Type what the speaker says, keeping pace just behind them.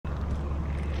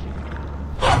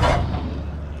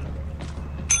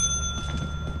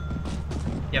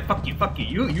Yeah, fuck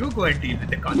you. You go and deal with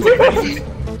the consequences.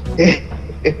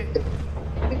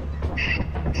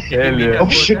 Hell yeah. Oh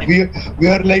shit,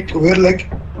 we're like,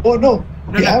 oh no,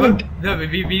 we haven't. No,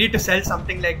 we need to sell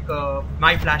something like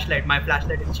my flashlight. My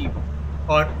flashlight is cheap.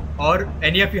 Or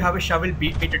any of you have a shovel,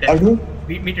 beat me to death.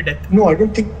 Beat me to death. No, I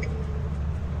don't think.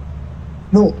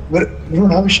 No, we don't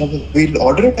have a shovel. We'll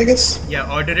order it, I guess. Yeah,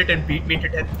 order it and beat me to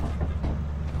death.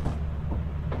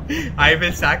 I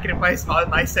will sacrifice all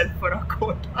myself for a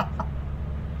quota.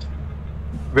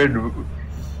 Wait,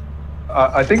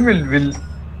 I think we'll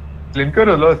clinker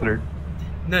a loss, right?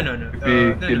 No. If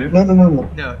we kill him? No.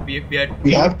 No, we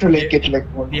have to like get like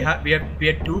one. We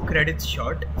are 2 credits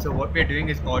short. So what we are doing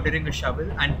is ordering a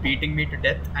shovel and beating me to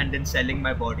death and then selling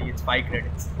my body. It's 5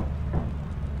 credits.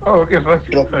 Oh, okay, fuck.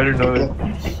 I didn't know that.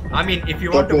 I mean, if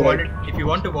you want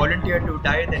to volunteer to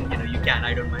die, then you can.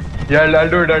 I don't mind. Yeah, I'll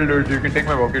do it. You can take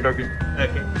my walkie-talkie.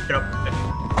 Okay, drop.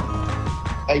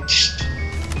 Okay.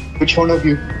 Which one of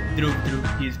you? Drew,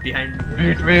 he's behind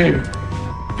me. Beat me.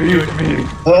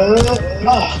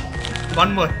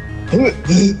 One more.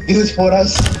 This is for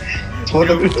us. It's for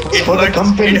the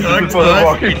company. It hurts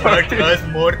us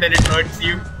more than it hurts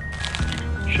you.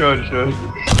 Sure.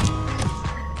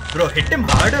 Bro, hit him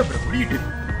harder, bro. What are you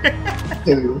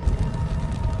doing?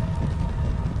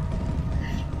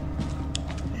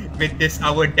 With this,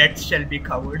 our debts shall be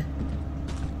covered.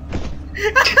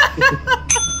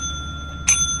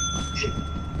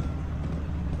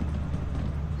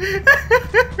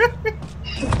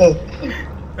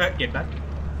 Get back.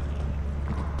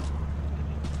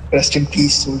 Rest in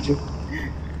peace, soldier.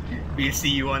 We'll see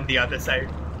you on the other side.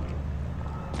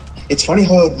 It's funny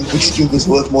how the Rubik's Cube is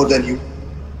worth more than you.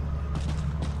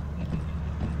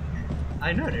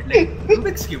 I know, right? Like,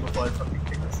 Rubik's Cube of all fucking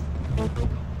things.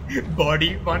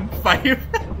 Body 1-5.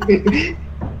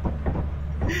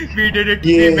 We did it.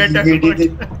 Yeah, we met we did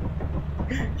it.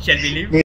 Shall we leave?